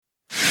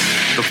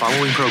The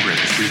following program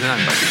is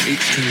presented by the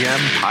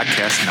HTM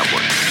Podcast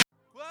Network.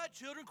 Quiet,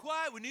 children,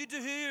 quiet. We need to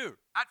hear.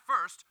 At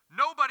first,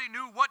 nobody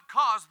knew what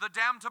caused the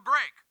dam to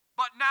break.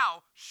 But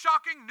now,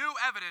 shocking new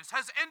evidence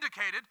has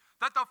indicated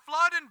that the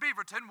flood in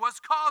Beaverton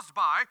was caused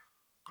by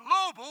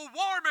global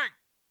warming.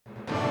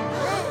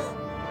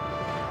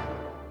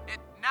 It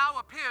now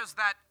appears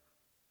that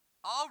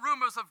all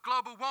rumors of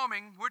global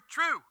warming were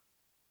true.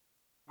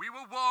 We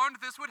were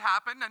warned this would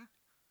happen, and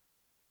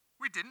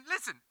we didn't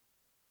listen.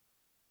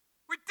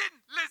 We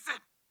didn't listen!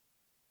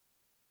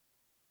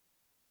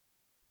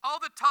 All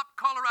the top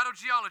Colorado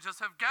geologists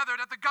have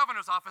gathered at the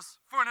governor's office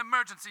for an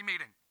emergency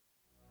meeting.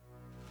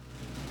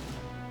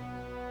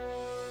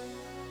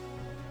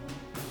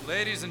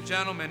 Ladies and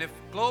gentlemen, if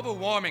global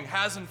warming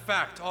has in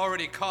fact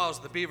already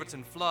caused the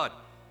Beaverton flood,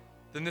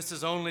 then this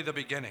is only the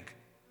beginning.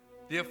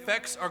 The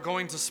effects are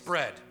going to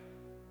spread.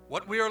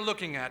 What we are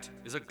looking at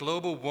is a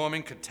global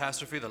warming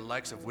catastrophe the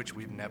likes of which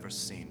we've never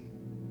seen.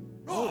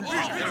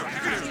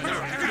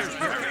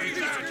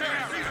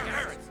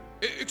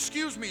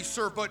 Excuse me,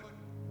 sir, but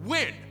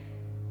when?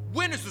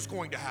 When is this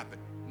going to happen?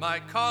 My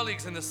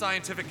colleagues in the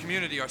scientific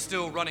community are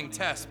still running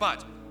tests,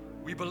 but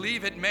we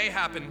believe it may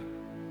happen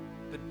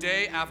the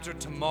day after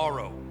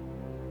tomorrow.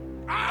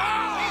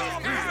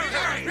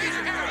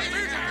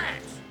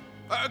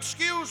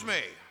 Excuse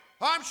me.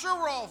 I'm sure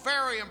we're all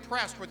very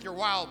impressed with your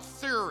wild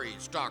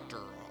theories,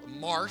 Dr.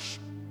 Marsh.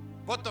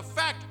 But the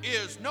fact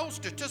is, no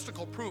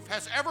statistical proof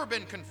has ever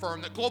been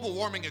confirmed that global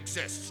warming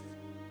exists.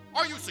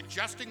 Are you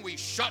suggesting we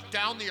shut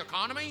down the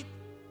economy?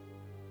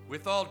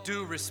 With all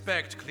due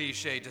respect,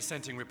 cliché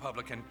dissenting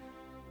Republican,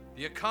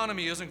 the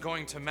economy isn't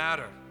going to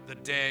matter the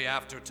day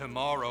after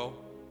tomorrow.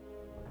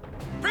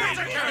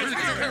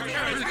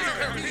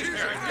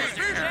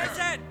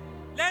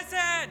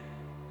 Listen!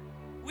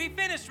 We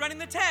finished running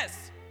the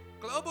tests.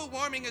 Global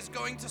warming is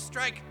going to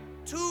strike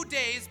 2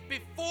 days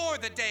before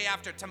the day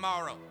after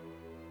tomorrow.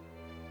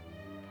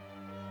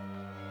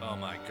 Oh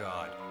my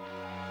God.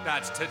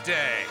 That's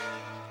today.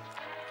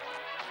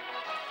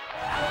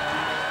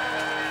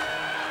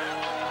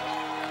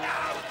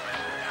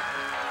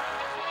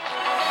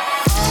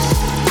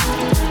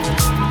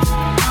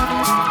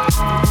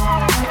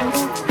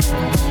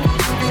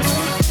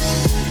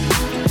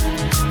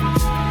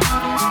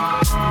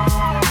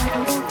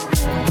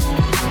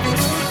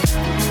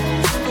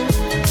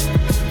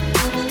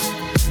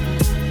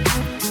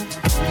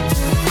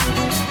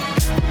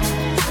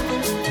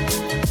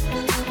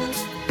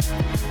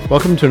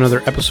 Welcome to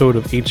another episode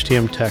of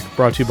HTM Tech,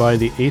 brought to you by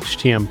the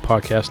HTM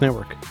Podcast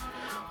Network,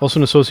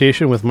 also in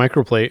association with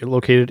Microplay,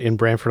 located in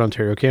Brantford,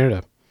 Ontario,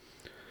 Canada.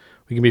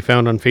 We can be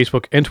found on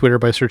Facebook and Twitter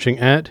by searching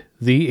at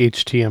the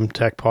HTM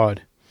Tech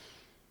Pod.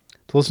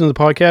 To listen to the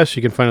podcast,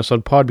 you can find us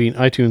on Podbean,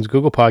 iTunes,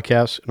 Google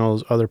Podcasts, and all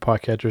those other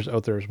podcatchers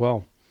out there as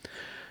well.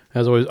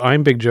 As always,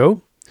 I'm Big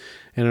Joe,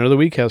 and another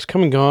week has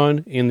come and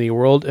gone in the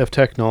world of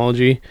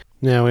technology.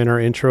 Now, in our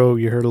intro,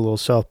 you heard a little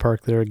South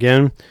Park there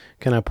again,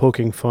 kind of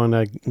poking fun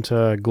at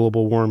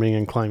global warming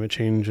and climate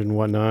change and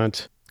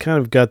whatnot. Kind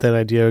of got that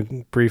idea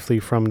briefly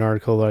from an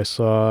article that I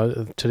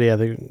saw today. I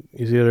think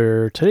it's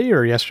either today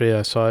or yesterday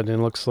I saw it,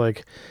 and it looks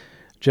like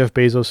Jeff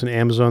Bezos and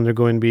Amazon, they're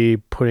going to be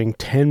putting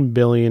 $10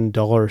 billion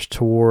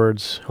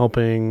towards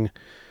helping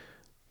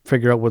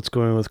figure out what's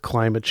going on with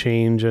climate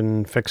change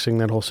and fixing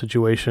that whole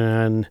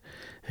situation.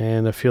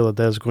 And I feel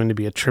that is going to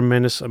be a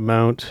tremendous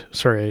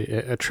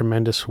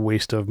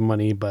waste of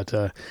money, but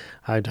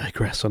I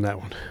digress on that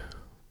one.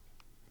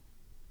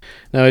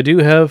 Now, I do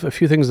have a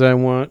few things that I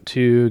want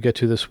to get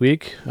to this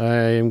week. I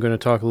am going to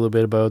talk a little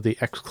bit about the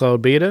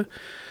xCloud beta,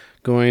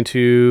 going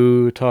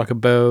to talk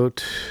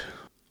about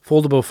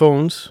foldable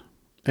phones,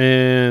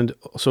 and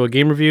also a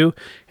game review,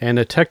 and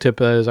a tech tip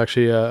that is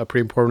actually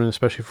pretty important,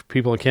 especially for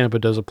people in Canada,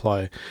 but does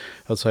apply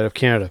outside of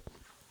Canada.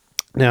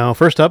 Now,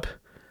 first up,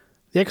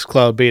 the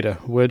xCloud beta,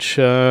 which,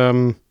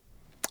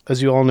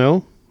 as you all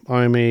know,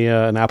 I'm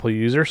an Apple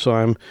user, so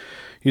I'm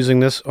using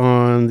this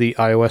on the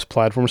iOS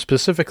platform,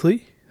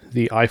 specifically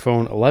the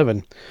iPhone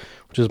 11,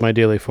 which is my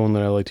daily phone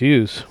that I like to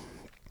use.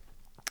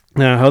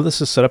 Now, how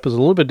this is set up is a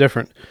little bit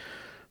different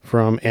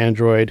from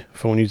Android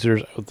phone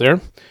users out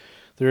there.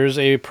 There's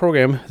a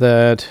program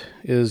that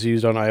is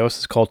used on iOS.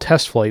 It's called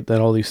TestFlight that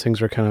all these things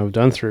are kind of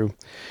done through.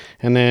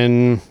 And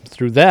then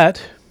through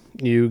that,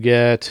 you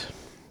get...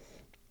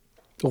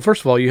 Well,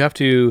 first of all, you have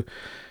to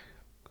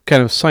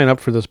kind of sign up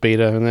for this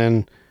beta and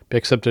then be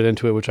accepted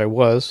into it, which I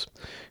was.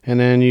 And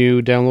then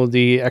you download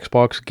the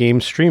Xbox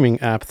game streaming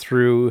app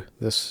through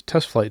this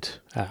TestFlight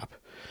app.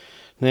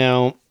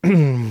 Now,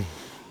 this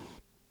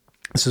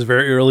is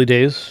very early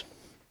days,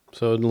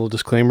 so a little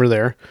disclaimer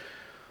there.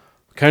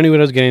 Kind of knew what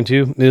I was getting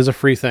into. It is a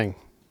free thing,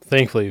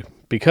 thankfully,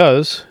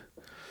 because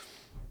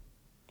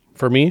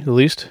for me, at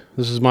least,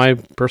 this is my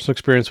personal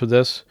experience with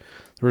this.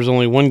 There was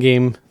only one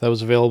game that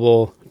was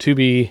available to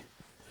be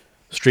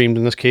streamed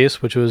in this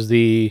case, which was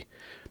the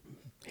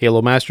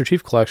Halo Master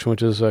Chief Collection,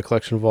 which is a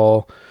collection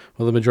of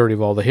the majority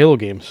of all the Halo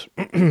games.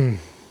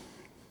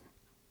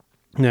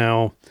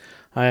 Now,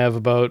 I have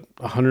about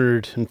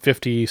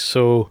 150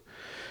 so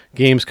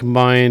games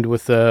combined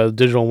with the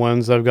digital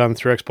ones that I've gotten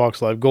through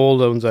Xbox Live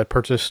Gold, the ones I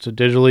purchased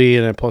digitally,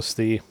 and then plus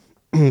the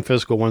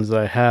physical ones that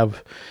I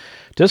have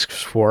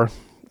discs for,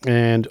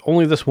 and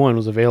only this one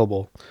was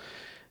available.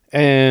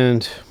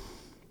 And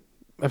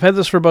I've had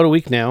this for about a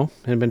week now,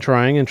 and been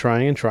trying.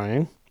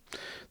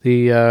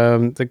 The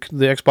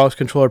Xbox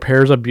controller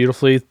pairs up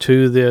beautifully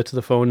to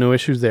the phone, no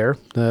issues there.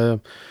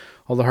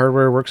 All the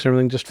hardware works,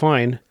 everything just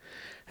fine.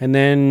 And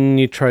then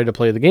you try to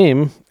play the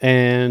game,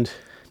 and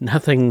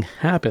nothing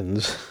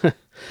happens. This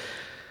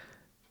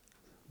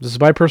is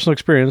my personal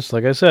experience.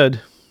 Like I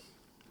said,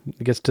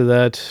 it gets to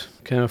that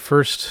kind of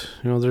first,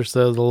 there's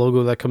the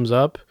logo that comes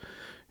up.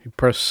 You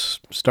press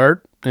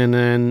start, and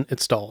then it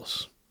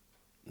stalls.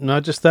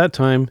 Not just that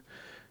time,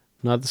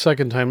 not the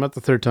second time, not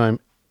the third time.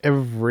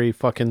 Every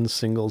fucking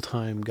single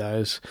time,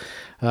 guys.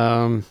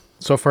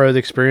 So far, the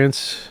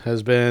experience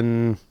has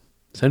been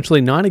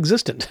essentially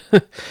non-existent.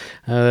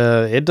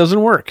 It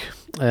doesn't work.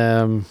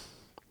 Like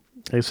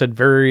I said,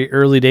 very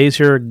early days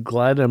here.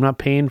 Glad I'm not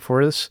paying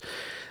for this.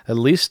 At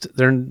least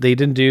they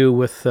didn't do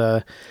with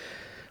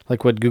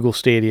like what Google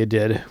Stadia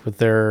did with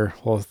their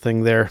whole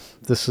thing there.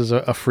 This is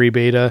a free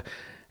beta,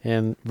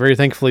 and very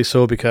thankfully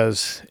so,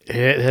 because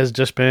it has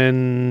just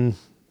been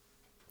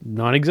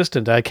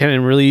non-existent. I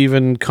can't really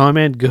even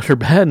comment good or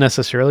bad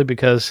necessarily,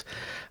 because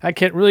I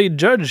can't really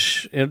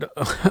judge it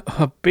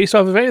based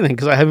off of anything,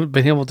 because I haven't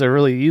been able to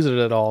really use it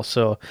at all.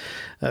 So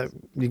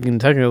you can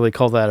technically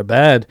call that a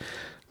bad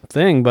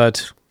thing,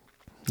 but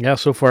yeah,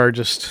 so far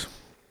it's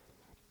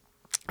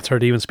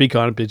hard to even speak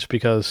on it, just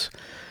because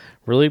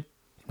really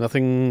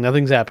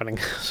nothing's happening.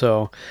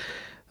 So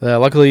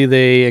luckily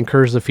they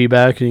encourage the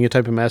feedback, and you can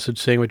type a message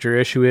saying what your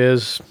issue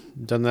is.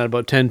 Done that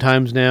about 10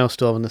 times now,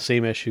 still having the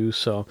same issue.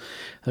 So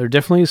there are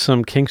definitely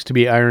some kinks to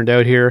be ironed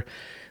out here.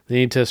 They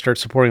need to start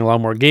supporting a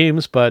lot more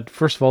games, but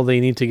first of all, they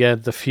need to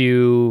get the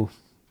few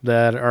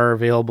that are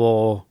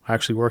available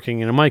actually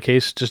working. And in my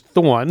case, just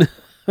the one,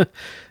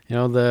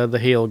 the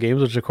Halo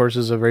games, which of course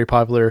is a very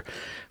popular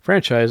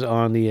franchise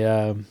on the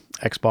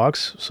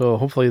Xbox. So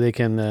hopefully they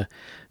can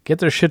get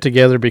their shit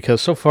together,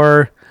 because so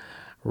far,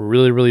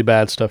 really, really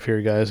bad stuff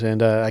here, guys.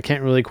 And I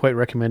can't really quite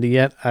recommend it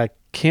yet. I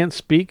can't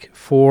speak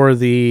for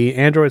the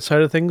Android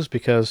side of things,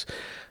 because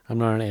I'm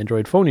not an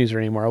Android phone user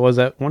anymore. I was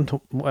at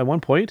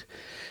one point.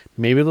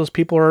 Maybe those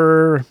people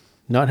are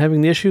not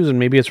having the issues, and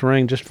maybe it's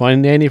running just fine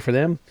and dandy for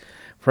them.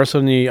 For us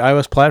on the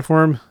iOS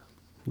platform,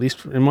 at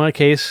least in my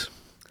case,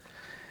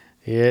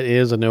 it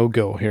is a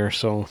no-go here.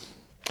 So,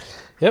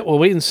 yeah, we'll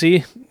wait and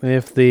see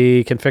if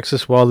they can fix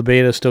this while the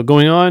beta is still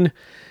going on,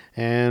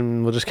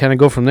 and we'll just kind of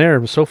go from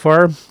there. So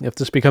far, if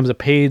this becomes a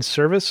paid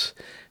service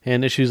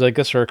and issues like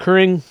this are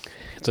occurring,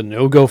 it's a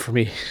no-go for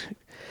me.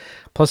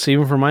 Plus,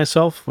 even for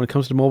myself, when it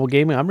comes to mobile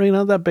gaming, I'm really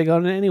not that big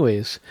on it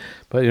anyways.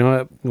 But,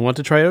 I want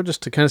to try it out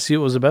just to kind of see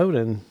what it was about.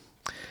 And,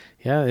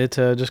 yeah, it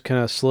just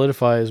kind of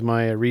solidifies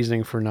my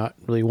reasoning for not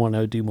really wanting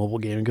to do mobile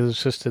gaming.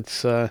 Because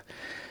it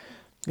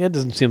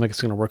doesn't seem like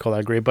it's going to work all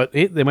that great. But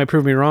they might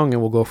prove me wrong,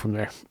 and we'll go from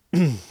there.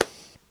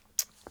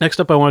 Next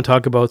up, I want to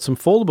talk about some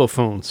foldable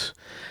phones.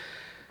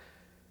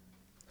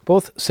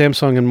 Both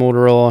Samsung and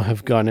Motorola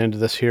have gone into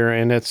this here,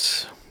 and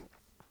it's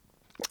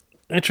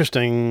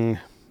interesting.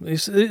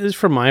 At least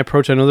from my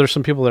approach, I know there's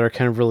some people that are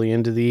kind of really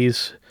into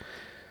these.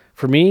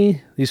 For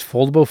me, these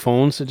foldable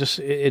phones,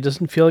 it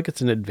doesn't feel like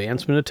it's an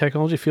advancement of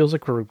technology. It feels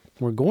like we're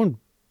going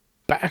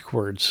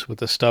backwards with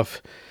this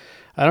stuff.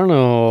 I don't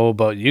know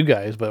about you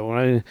guys, but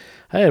when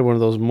I had one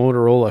of those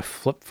Motorola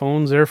flip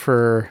phones there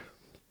for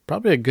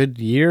probably a good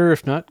year,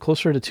 if not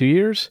closer to 2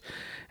 years,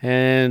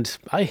 and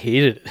I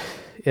hated it.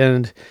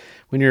 And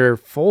when you're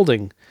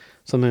folding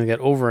something like that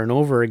over and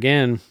over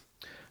again,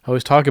 I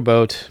always talk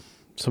about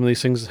some of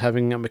these things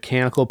having a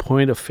mechanical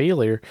point of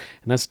failure,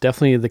 and that's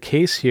definitely the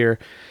case here.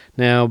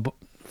 Now,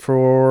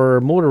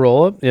 for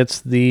Motorola, it's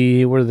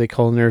the, what are they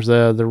calling theirs?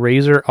 The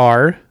Razr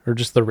R, or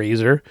just the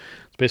Razr.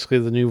 It's basically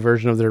the new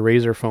version of their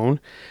Razr phone.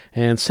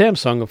 And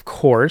Samsung, of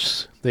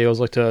course, they always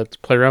like to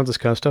play around with this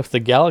kind of stuff. The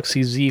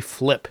Galaxy Z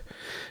Flip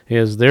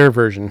is their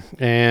version,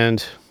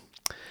 and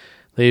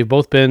they've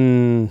both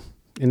been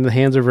in the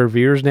hands of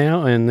reviewers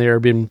now, and they are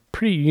being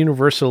pretty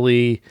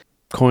universally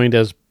coined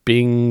as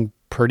being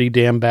pretty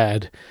damn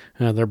bad.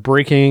 They're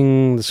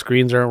breaking, the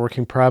screens aren't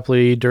working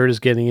properly, dirt is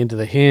getting into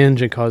the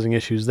hinge and causing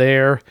issues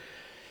there.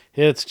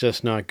 It's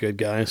just not good,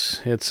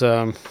 guys. It's,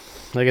 like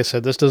I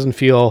said, this doesn't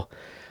feel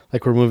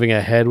like we're moving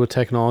ahead with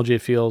technology.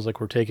 It feels like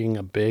we're taking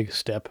a big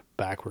step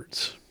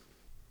backwards.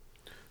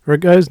 All right,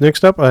 guys,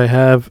 next up I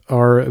have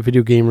our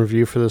video game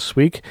review for this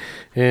week,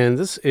 and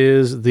this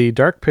is the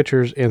Dark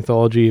Pictures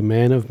anthology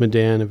Man of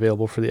Medan,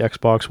 available for the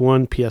Xbox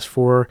One,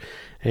 PS4,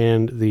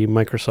 and the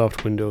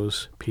Microsoft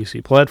Windows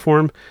PC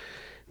platform.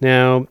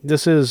 Now,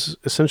 this is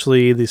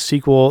essentially the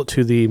sequel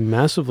to the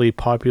massively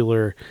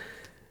popular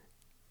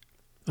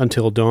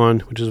Until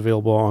Dawn, which is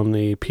available on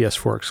the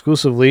PS4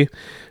 exclusively,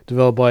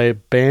 developed by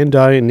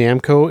Bandai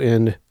Namco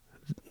and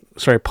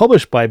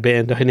published by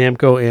Bandai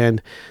Namco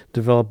and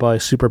developed by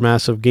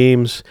Supermassive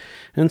Games,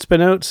 and it's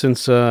been out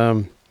since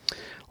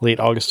late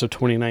August of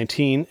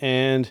 2019,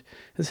 and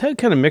it's had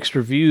kind of mixed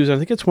reviews. I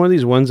think it's one of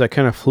these ones that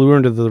kind of flew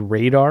under the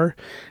radar,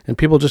 and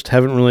people just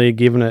haven't really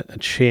given it a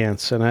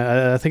chance. And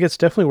I think it's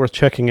definitely worth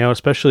checking out,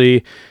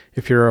 especially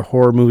if you're a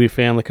horror movie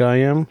fan like I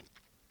am.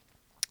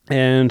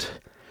 And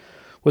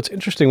what's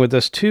interesting with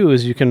this too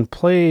is you can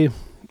play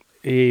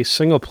a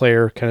single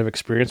player kind of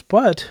experience,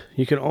 but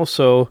you can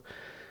also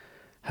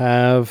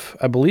have,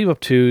 I believe, up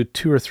to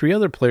 2 or 3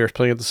 other players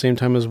playing at the same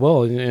time as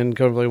well, and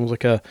kind of almost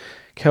like a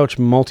couch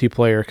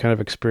multiplayer kind of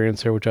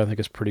experience there, which I think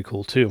is pretty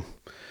cool too.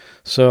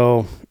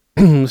 So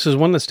this is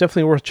one that's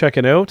definitely worth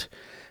checking out.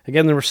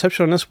 Again, the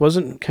reception on this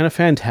wasn't kind of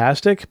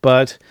fantastic,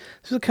 but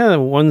these are kind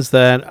of ones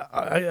that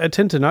I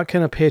tend to not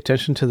kind of pay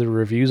attention to the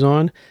reviews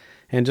on,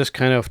 and just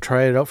kind of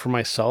try it out for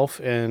myself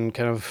and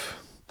kind of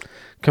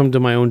come to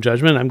my own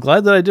judgment. I'm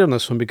glad that I did on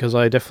this one because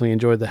I definitely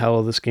enjoyed the hell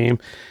of this game.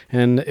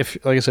 And if,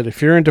 like I said,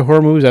 if you're into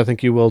horror movies, I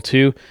think you will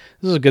too.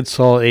 This is a good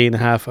solid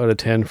 8.5 out of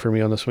 10 for me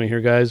on this one here,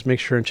 guys.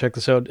 Make sure and check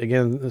this out.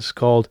 Again, this is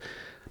called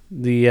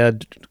the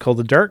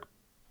Dark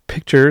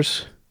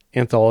Pictures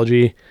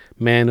Anthology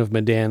Man of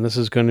Medan. This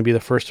is going to be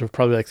the first of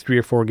probably like 3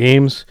 or 4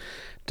 games.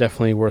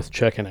 Definitely worth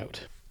checking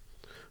out.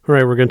 All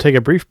right, we're going to take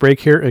a brief break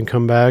here and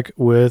come back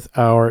with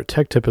our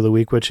tech tip of the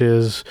week, which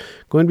is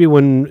going to be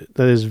one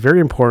that is very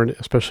important,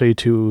 especially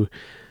to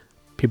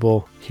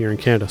people here in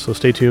Canada. So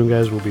stay tuned,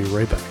 guys. We'll be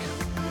right back.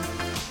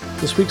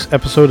 This week's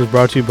episode is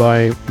brought to you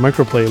by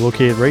Microplay,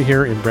 located right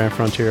here in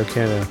Brantford, Ontario,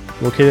 Canada,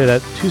 located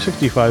at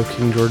 265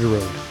 King George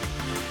Road.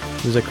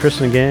 Visit Chris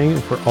and the gang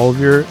for all of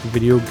your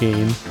video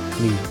game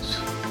needs.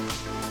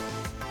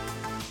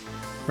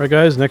 All right,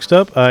 guys, next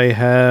up, I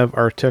have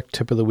our tech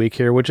tip of the week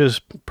here, which is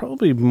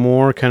probably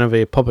more kind of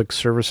a public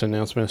service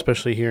announcement,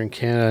 especially here in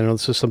Canada. I know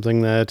this is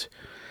something that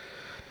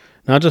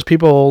not just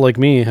people like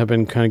me have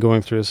been kind of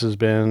going through. This has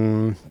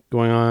been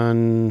going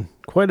on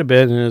quite a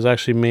bit and has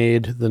actually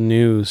made the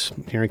news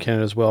here in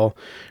Canada as well.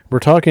 We're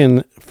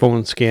talking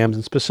phone scams,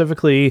 and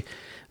specifically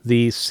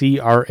the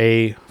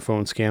CRA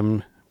phone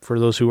scam. For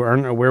those who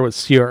aren't aware what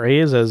CRA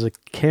is, as a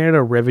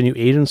Canada Revenue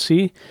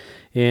Agency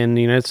in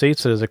the United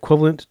States, that is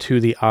equivalent to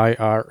the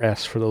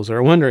IRS, for those that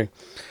are wondering.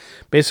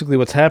 Basically,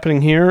 what's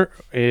happening here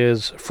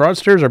is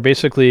fraudsters are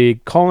basically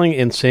calling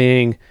and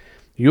saying,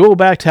 you owe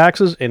back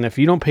taxes, and if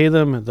you don't pay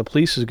them, the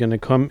police is going to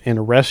come and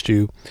arrest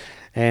you.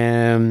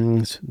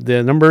 And the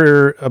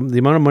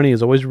amount of money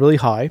is always really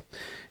high.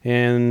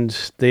 And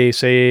they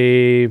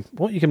say,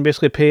 well, you can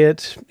basically pay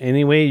it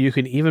anyway. You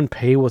can even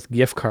pay with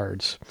gift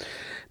cards.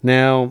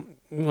 Now,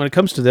 when it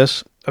comes to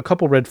this, a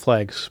couple red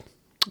flags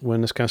when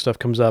this kind of stuff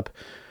comes up.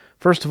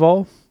 First of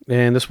all,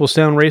 and this will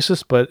sound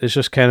racist, but it's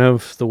just kind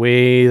of the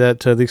way that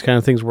these kind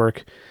of things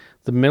work.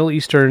 The Middle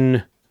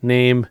Eastern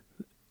name,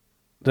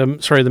 the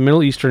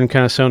Middle Eastern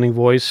kind of sounding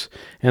voice,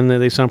 and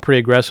they sound pretty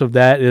aggressive.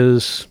 That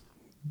is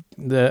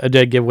a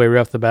dead giveaway right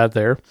off the bat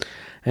there.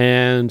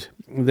 And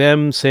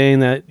them saying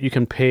that you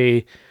can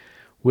pay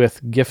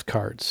with gift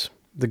cards.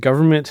 The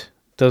government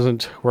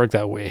doesn't work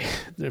that way.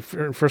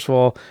 First of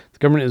all, the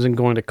government isn't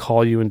going to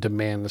call you and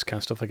demand this kind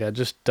of stuff like that. It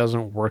just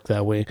doesn't work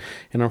that way.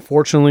 And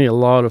unfortunately, a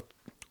lot of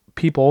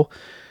people,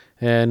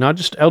 and not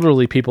just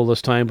elderly people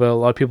this time, but a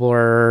lot of people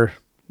are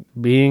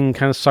being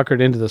kind of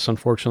suckered into this,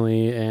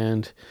 unfortunately.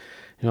 And,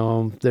 you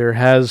know, there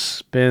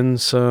has been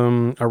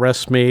some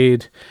arrests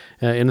made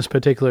in this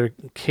particular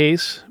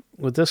case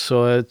with this.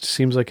 So it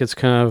seems like it's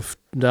kind of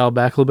dialed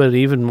back a little bit.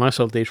 Even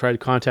myself, they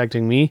tried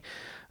contacting me.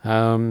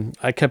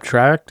 I kept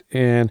track,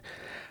 and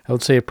I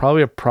would say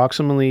probably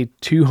approximately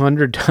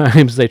 200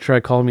 times they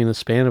tried calling me in the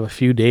span of a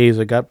few days.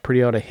 It got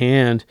pretty out of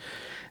hand,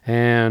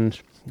 and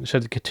I just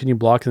had to continue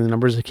blocking the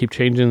numbers. They keep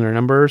changing their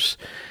numbers,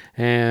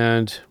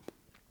 and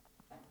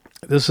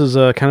this is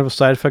a kind of a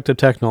side effect of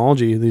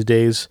technology these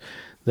days,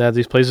 that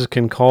these places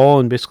can call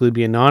and basically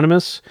be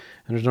anonymous,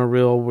 and there's no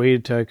real way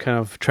to kind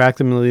of track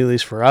them, at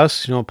least for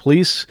us. You know,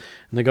 police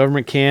and the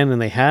government can, and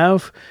they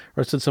have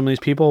arrested some of these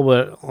people,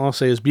 but all I'll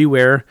say is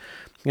beware.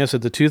 Like I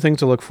said, the two things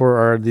to look for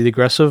are the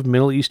aggressive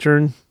Middle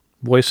Eastern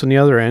voice on the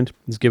other end,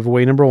 is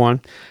giveaway number one,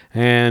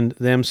 and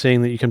them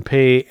saying that you can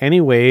pay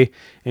anyway,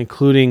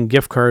 including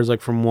gift cards like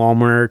from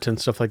Walmart and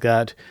stuff like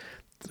that.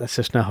 That's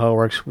just not how it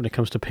works when it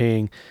comes to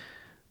paying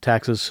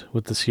taxes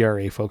with the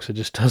CRA, folks. It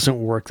just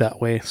doesn't work that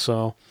way.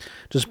 So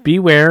just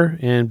beware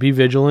and be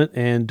vigilant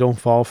and don't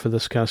fall for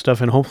this kind of stuff.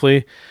 And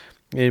hopefully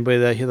anybody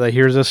that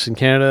hears this in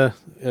Canada,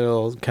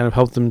 it'll kind of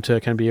help them to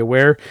kind of be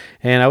aware.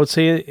 And I would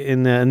say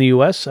in the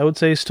U.S., I would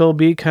say still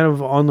be kind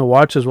of on the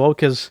watch as well,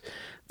 because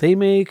they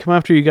may come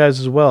after you guys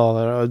as well.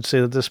 I would say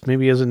that this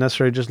maybe isn't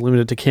necessarily just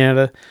limited to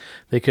Canada.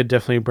 They could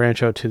definitely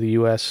branch out to the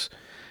U.S.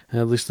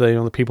 And at least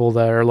the people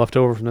that are left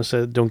over from this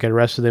that don't get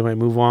arrested, they might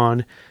move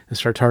on and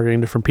start targeting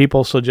different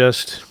people. So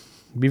just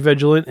be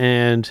vigilant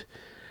and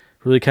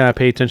really kind of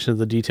pay attention to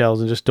the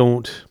details, and just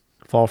don't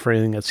fall for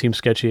anything that seems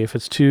sketchy. If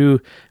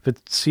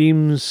it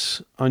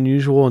seems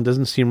unusual and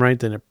doesn't seem right,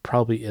 then it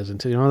probably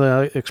isn't. You know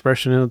the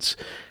expression,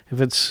 if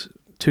it's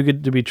too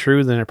good to be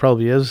true, then it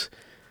probably is.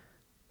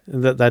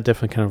 That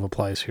definitely kind of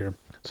applies here.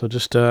 So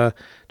just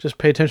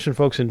pay attention,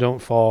 folks, and don't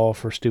fall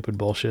for stupid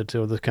bullshit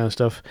or this kind of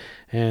stuff,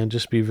 and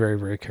just be very,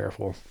 very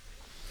careful.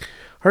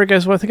 All right,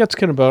 guys. Well, I think that's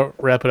going to about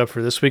wrap it up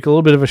for this week. A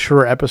little bit of a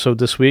shorter episode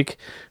this week.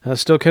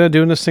 Still kind of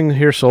doing this thing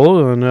here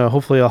solo, and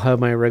hopefully I'll have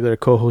my regular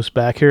co-host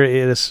back here. It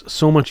is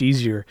so much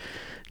easier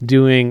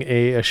doing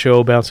a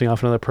show bouncing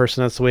off another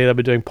person. That's the way that I've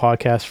been doing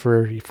podcasts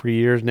for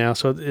years now.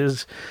 So it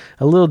is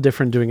a little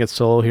different doing it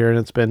solo here, and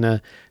it's been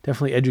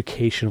definitely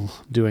educational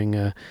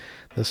doing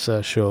this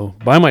show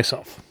by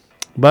myself.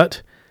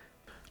 But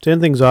to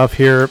end things off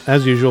here,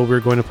 as usual, we're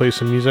going to play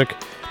some music.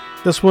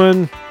 This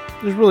one,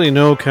 there's really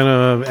no kind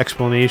of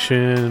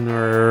explanation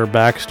or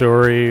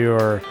backstory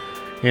or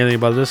anything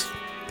about this.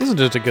 This is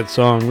just a good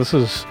song. This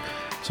is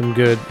some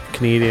good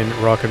Canadian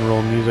rock and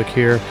roll music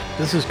here.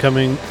 This is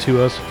coming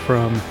to us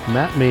from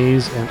Matt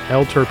Mays and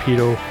El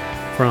Torpedo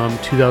from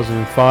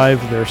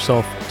 2005, their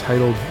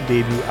self-titled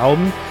debut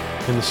album,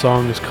 and the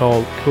song is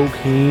called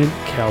Cocaine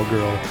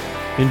Cowgirl.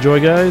 Enjoy,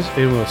 guys,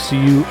 and we'll see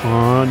you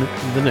on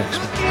the next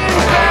one.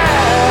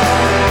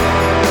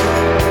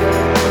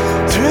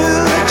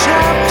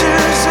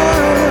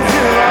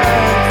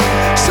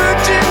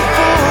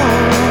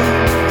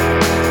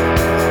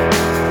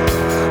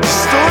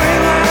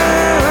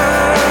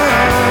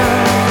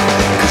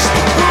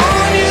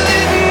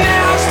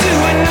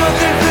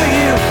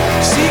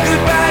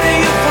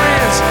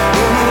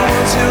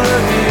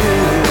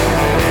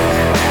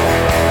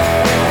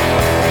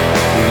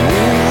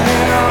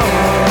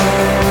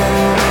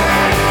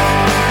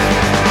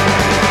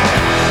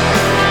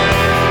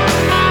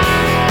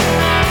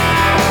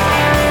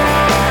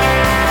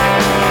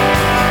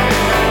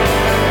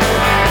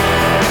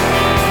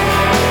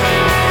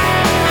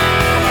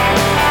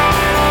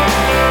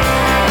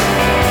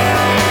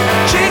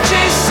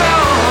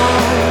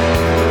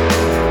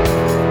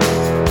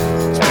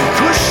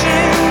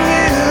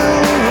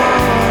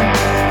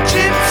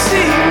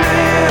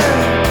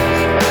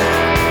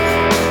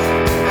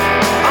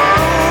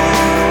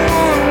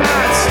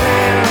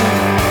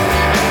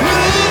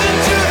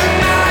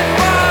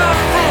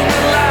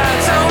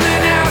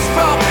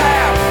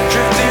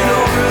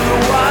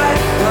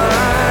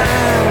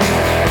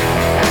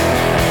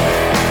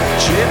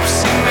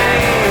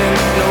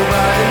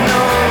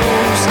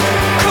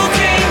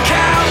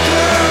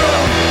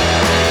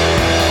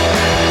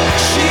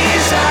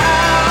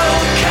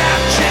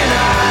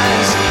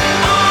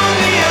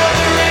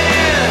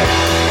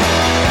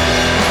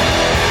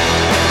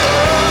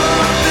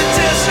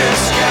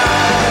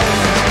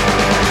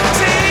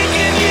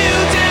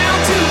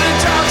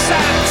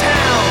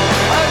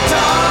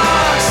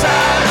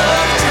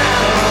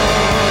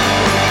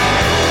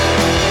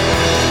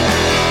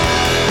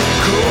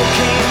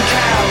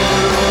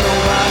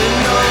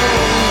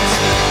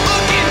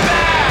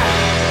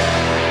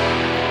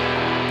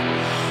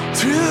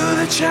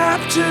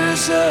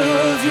 Chapters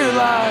of your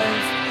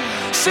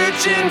life,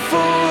 searching for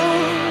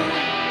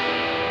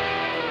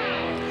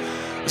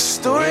a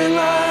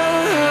storyline.